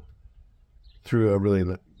grow through a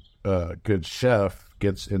really good chef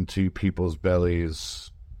gets into people's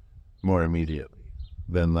bellies more immediately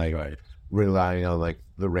than like relying on like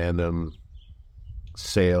the random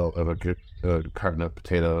sale of a carton of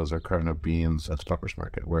potatoes or carton of beans at the farmer's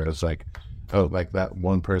market. Whereas like, oh, like that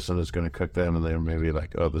one person is going to cook them and they're maybe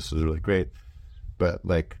like, oh, this is really great. But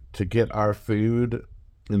like to get our food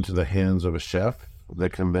into the hands of a chef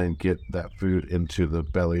that can then get that food into the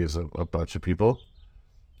bellies of a bunch of people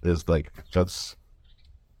is like, that's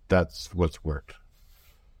what's worked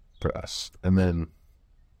for us. And then,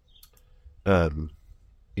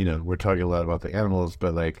 you know, we're talking a lot about the animals,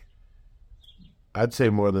 but like, I'd say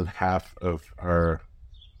more than half of our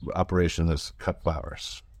operation is cut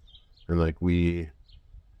flowers. And like we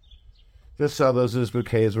just sell those as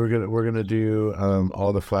bouquets. We're gonna do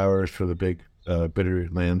all the flowers for the big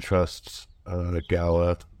Bitterland Trust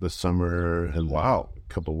gala this summer, and a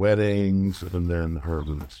couple weddings, and then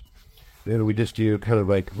Herbels. Then we just do kind of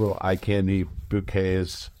like little eye candy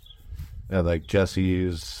bouquets, like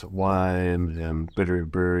Jesse's wine and Bitter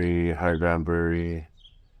Brewery, High Ground Brewery,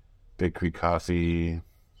 Big Creek Coffee,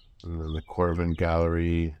 and then the Corvin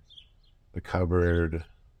Gallery, the Cupboard.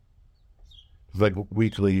 It's like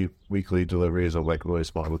weekly deliveries of like really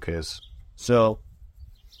small bouquets. So,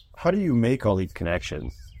 how do you make all these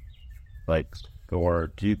connections? Like,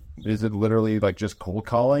 or is it literally like just cold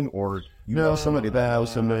calling, or you know somebody that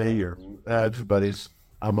knows somebody, or buddies?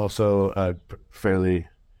 I'm also fairly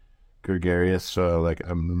gregarious, so like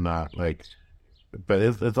I'm not like, but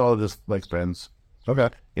it's all just like friends. Okay,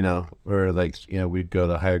 you know, or like, you know, we'd go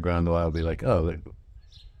to Higher Ground a lot. I'd be like, oh, like,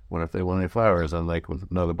 what if they want any flowers? And like with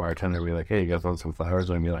another bartender, be like, hey, you guys want some flowers?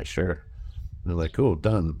 And I'd be like, sure. And they're like, cool,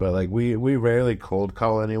 done. But like we rarely cold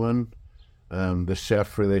call anyone. The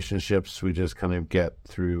chef relationships we just kind of get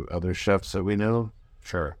through other chefs that we know,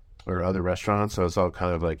 sure, or other restaurants. So it's all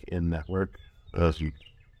kind of like in network. But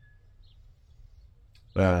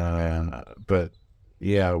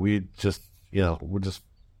yeah, we just, you know, we're just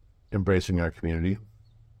embracing our community.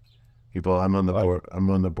 People, I'm on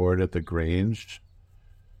the board at the Grange,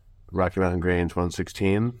 Rocky Mountain Grange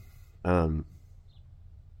 116, and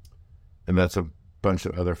that's a bunch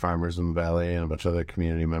of other farmers in the valley and a bunch of other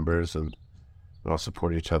community members, and we all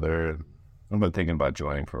support each other. I've been thinking about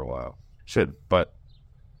joining for a while. Should, but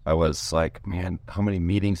I was like, man, how many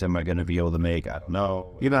meetings am I going to be able to make? I don't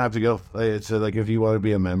know. You don't have to go. It's like if you want to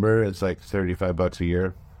be a member, it's like $35 a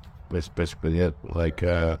year. That's basically it. Like,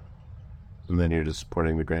 and then you're just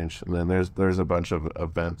supporting the Grange. And then there's a bunch of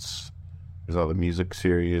events. There's all the music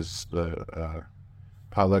series, the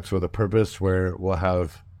potlucks with a purpose, where we'll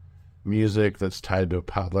have music that's tied to a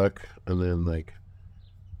potluck, and then like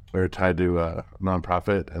we're tied to a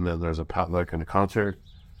nonprofit, and then there's a potluck and a concert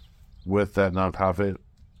with that nonprofit,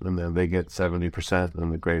 and then they get 70%,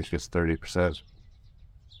 and the Grange gets 30%.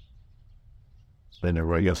 And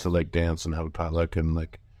everybody gets to like dance and have a potluck and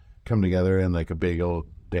like come together in like a big old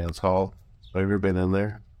dance hall. Have you ever been in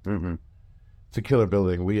there? Mm-hmm. It's a killer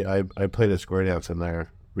building. I played a square dance in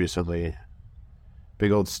there recently.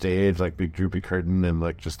 Big old stage, like big droopy curtain, and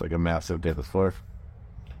like just like a massive dance floor.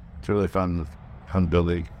 It's a really fun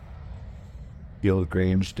building. The old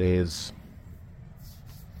Grange days.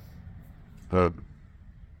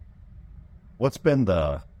 What's been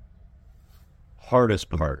the hardest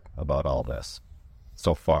part about all this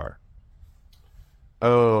so far?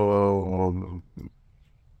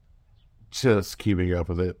 Just keeping up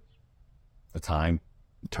with it. The time,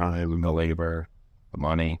 Time. the labor, the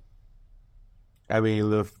money. I mean,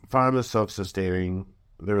 the farm is self-sustaining.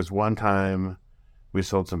 There was one time we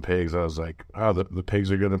sold some pigs. I was like, oh, the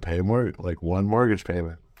pigs are going to pay more, like one mortgage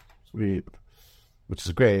payment. Sweet. Which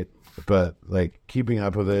is great. But, like, keeping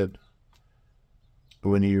up with it,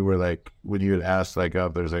 when you had asked, like, oh,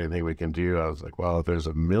 if there's anything we can do, I was like, well, if there's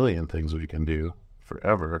a million things we can do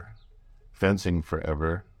forever, fencing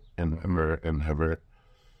forever and ever and ever,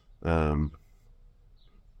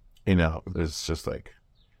 there's just like,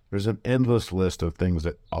 there's an endless list of things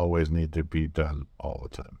that always need to be done all the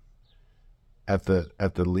time. At the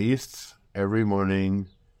least, every morning,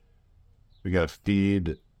 we got to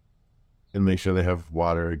feed and make sure they have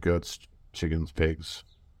water, goats, chickens, pigs.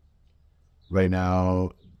 Right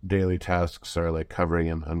now, daily tasks are like covering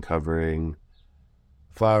and uncovering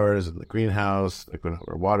flowers in the greenhouse, like when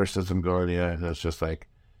our water system going yet, and it's just like,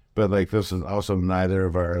 but like this is also neither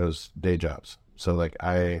of ours day jobs. So like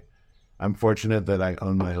I'm fortunate that I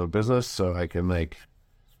own my own business, so I can like,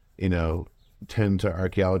 tend to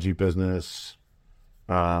archaeology business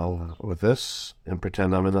with this and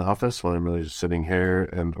pretend I'm in the office when I'm really just sitting here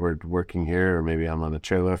or working here, or maybe I'm on a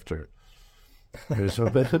chairlift or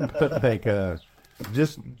something. But like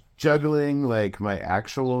just juggling like my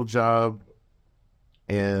actual job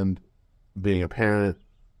and being a parent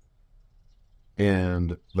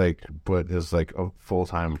and like what is like a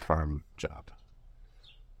full-time farm job.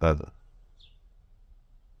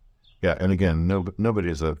 Yeah, and again, nobody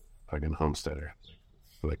is a fucking homesteader.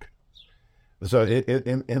 Like, so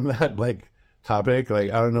in that like topic, like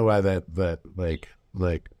I don't know why that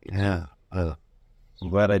yeah. I'm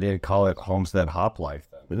glad I didn't call it homestead hop life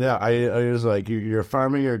then. Yeah, I was like, you're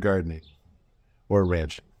farming or gardening or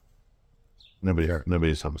ranching.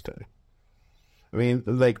 Nobody's homesteading. I mean,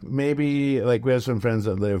 like maybe like we have some friends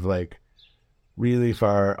that live like really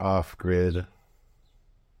far off grid.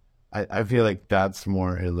 I feel like that's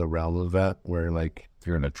more in the realm of that, where like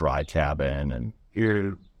You're in a dry cabin and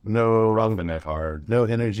you're no rubbing it hard. no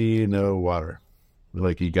energy, no water.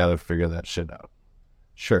 Like you got to figure that shit out.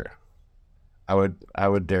 Sure, I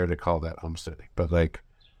would dare to call that homesteading, but like,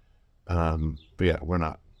 but yeah, we're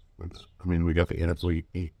not. I mean, we got the internet.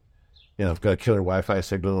 We've got a killer Wi-Fi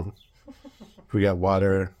signal. We got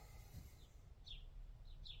water,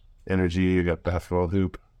 energy. You got basketball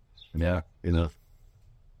hoop. Yeah. We're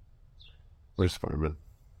just farming.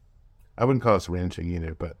 I wouldn't call us ranching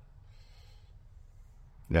either, but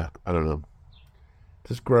yeah, I don't know.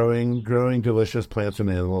 Just growing delicious plants and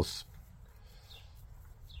animals.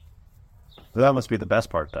 That must be the best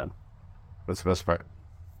part then. That's the best part.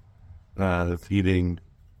 It's eating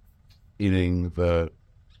the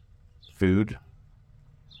food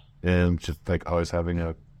and just like always having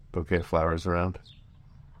a bouquet of flowers around.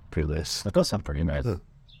 Pretty nice. That does sound pretty nice.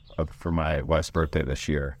 For my wife's birthday this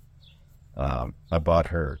year, I bought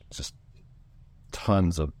her just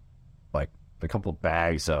tons of, like, a couple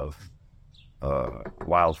bags of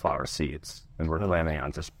wildflower seeds, and we're planning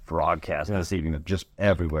on just broadcasting this, eating them just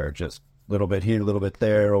everywhere, just a little bit here, a little bit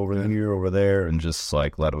there, over here, over there, and just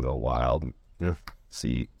like let them go wild and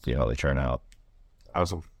see how they turn out.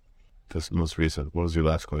 Awesome. This is most recent. What was your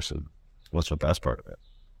last question? What's the best part of it?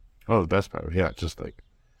 Oh, the best part, yeah, just like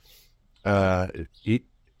eat,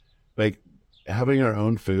 like having our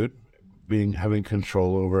own food, having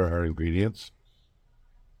control over our ingredients,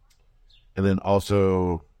 and then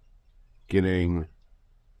also getting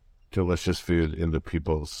delicious food into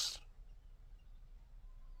people's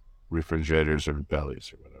refrigerators or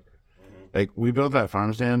bellies or whatever. Like we built that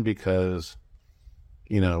farm stand because,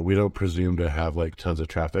 we don't presume to have like tons of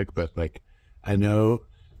traffic, but like I know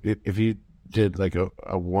if you did like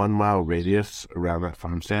a 1 mile radius around that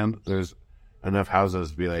farm stand, there's enough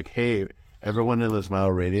houses to be like, hey, everyone in this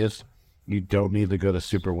mile radius, you don't need to go to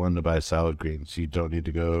Super One to buy salad greens. You don't need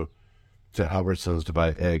to go to Albertsons to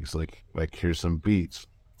buy eggs. Like here's some beets.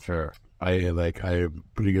 Sure. I'm a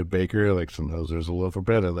pretty good baker. Like sometimes there's a loaf of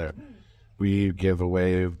bread in there. We give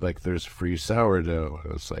away like there's free sourdough.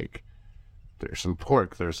 It's like there's some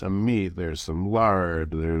pork, there's some meat, there's some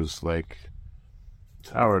lard, there's like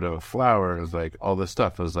sourdough, flour, like all this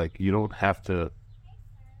stuff. It's like you don't have to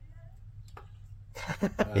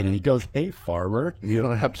And he goes, "Hey, farmer, You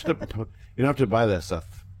don't have to buy that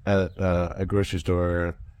stuff at a grocery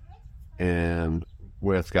store, and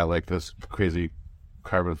where it's got like this crazy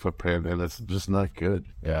carbon footprint, and it's just not good.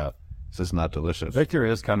 yeah." It's just not delicious. Victor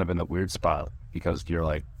is kind of in a weird spot because you're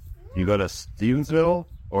like, you go to Stevensville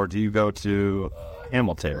or do you go to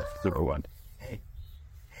Hamilton? Super one.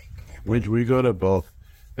 We go to both.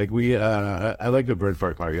 Like I like the Bird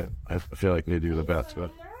Park Market. I feel like they do the best.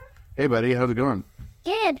 But hey, buddy, how's it going?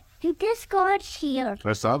 Dad, you just got here.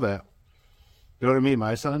 I saw that. You want to meet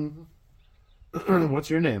my son? What's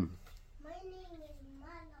your name? My name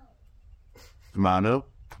is Mano.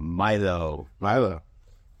 Mano. Milo.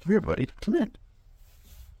 Come here, buddy. Come in. Do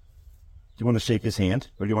you want to shake his hand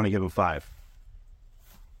or do you want to give him 5?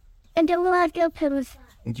 And then we'll have to put us.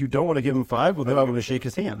 And you don't want to give him 5? Well, then I'm going to shake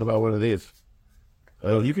his hand. How about one of these?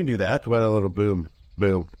 Oh, you can do that. What a little boom.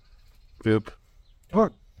 Boom. Boop. Go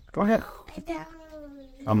ahead.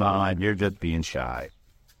 I'm not. You're just being shy.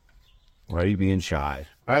 Why are you being shy?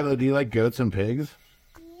 Milo, do you like goats and pigs?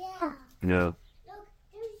 Yeah. No. Look,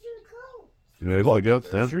 there's your coat. You like goats?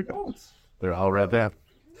 That's your goats. They're all right there.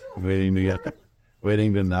 Waiting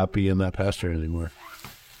to not be in that pasture anymore.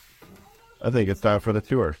 I think it's time for the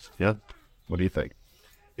tours. Yeah. What do you think?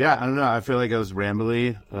 Yeah, I don't know. I feel like I was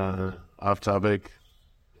rambly, off topic.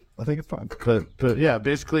 I think it's fun. But yeah,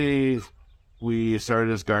 basically we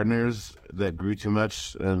started as gardeners that grew too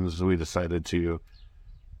much, and so we decided to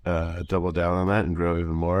double down on that and grow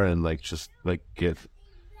even more and just get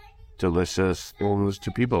delicious things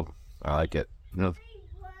to people. I like it. You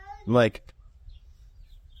know?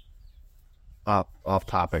 Off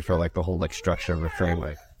topic for the whole structure of a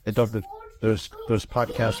framework. It doesn't. There's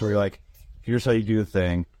podcasts where you're like, here's how you do the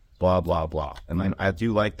thing, blah blah blah, and I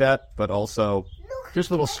do like that, but also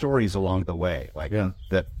there's little stories along the way,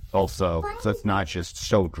 that also, so it's not just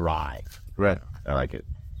so dry. Right. I like it.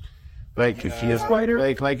 If she is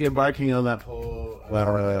like embarking on that whole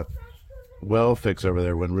well fix over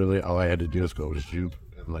there when really all I had to do was go to shoot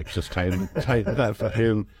and just tighten that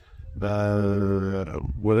fucking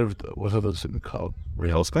what are those things called?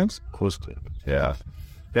 Hose clamps? Hose clamp. Yeah.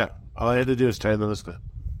 Yeah. All I had to do is tighten those clamp.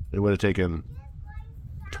 It would have taken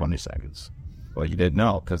 20 seconds. Well, you didn't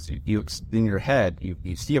know because you in your head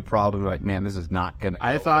you see a problem like, man, this is not gonna.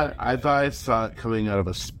 I thought I saw it coming out of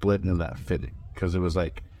a split in that fitting because it was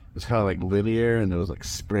kind of linear and it was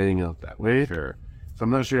spreading out that way. Sure. So I'm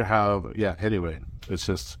not sure how. But yeah. Anyway, it's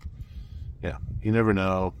just you never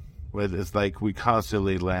know. It's we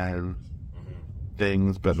constantly learn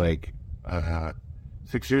things, but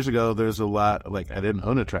 6 years ago, there's a lot. I didn't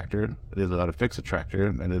own a tractor. I didn't know how to fix a tractor.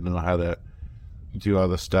 I didn't know how to do all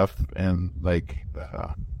this stuff, and I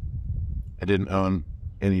didn't own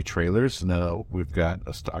any trailers. Now we've got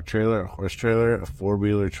a stock trailer, a horse trailer, a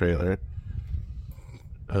 4-wheeler trailer.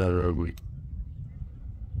 I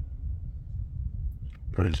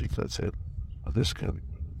think that's it. Oh, this kind of.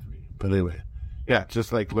 But anyway. Yeah,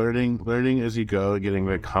 just learning as you go, getting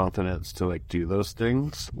the confidence to do those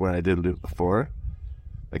things where I didn't do it before.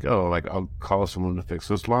 I'll call someone to fix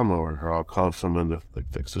this lawnmower, or I'll call someone to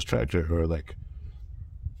fix this tractor, or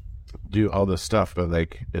do all this stuff. But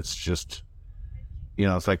it's just,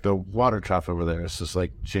 it's the water trough over there. It's just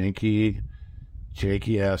janky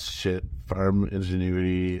ass shit, farm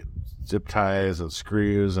ingenuity, zip ties and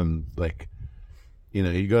screws, and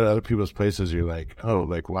you go to other people's places, you're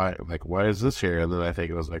why is this here? And then I think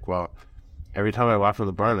it was well, every time I walk from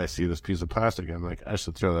the barn, I see this piece of plastic. I'm I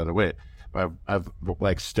should throw that away. But I've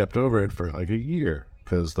stepped over it for a year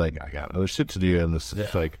because I got other shit to do, and this is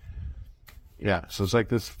so it's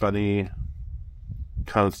this funny,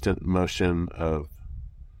 constant motion of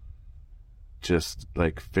just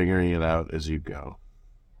figuring it out as you go.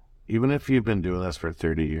 Even if you've been doing this for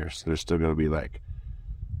 30 years, there's still going to be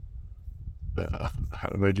how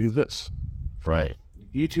do I do this? Right.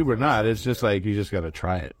 YouTube or not, it's just you just got to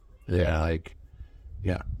try it. Yeah.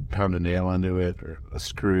 Pound a nail onto it, or a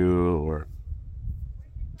screw, or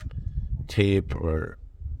tape, or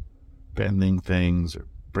bending things, or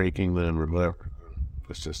breaking them, or whatever.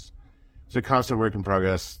 It's a constant work in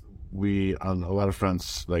progress. We, on a lot of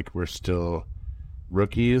fronts, we're still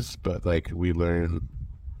rookies, but we learn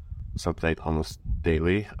something almost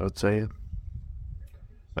daily, I would say.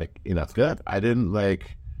 Good. I didn't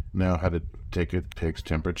know how to take a pig's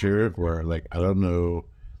temperature, or I don't know,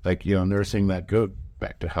 nursing that goat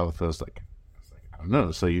back to health. I was I don't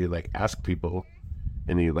know. So you ask people,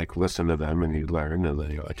 and you listen to them, and you learn, and then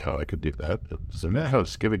you're oh, I could do that. So now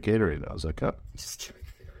just give it Gatorade. I was oh, it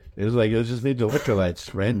was it just needs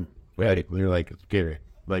electrolytes, right? You're Gatorade.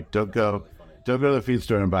 Don't go. Don't go to the feed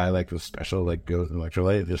store and buy like the special like goat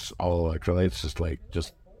electrolyte. Just all electrolytes.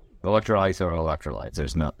 Just Electrolytes are electrolytes.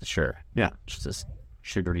 There's not sure. yeah. It's just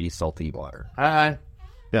sugary, salty water.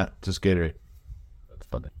 Yeah, just Gatorade. That's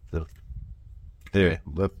funny. So, anyway,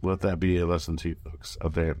 let that be a lesson to you folks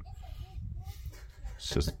out there.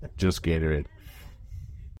 It's just Gatorade.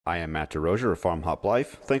 I am Matt DeRozier of Farm Hop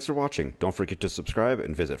Life. Thanks for watching. Don't forget to subscribe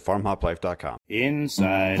and visit farmhoplife.com.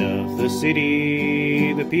 Inside of the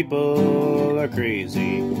city, the people are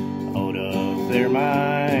crazy, out of their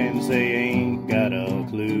minds, they ain't got a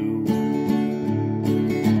clue.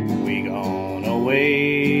 We gone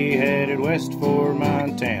away, headed west for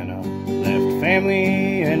Montana, left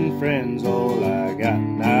family and friends, all I got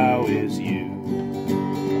now is you.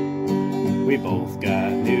 We both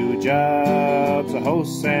got new jobs, a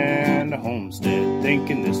house and a homestead,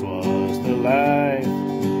 thinking this was the life,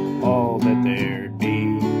 all that there'd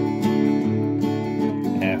be.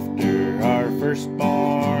 After our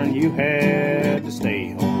firstborn, you had to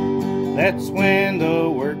stay home. That's when the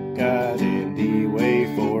work got in the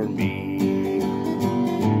way for me.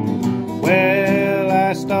 Well,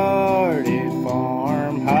 I started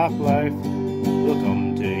Farm Hop Life. We'll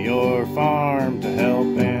come to your farm to help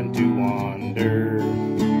and to wander.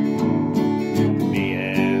 Me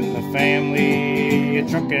and the family, a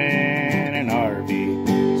truck and an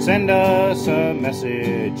RV. Send us a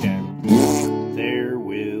message and there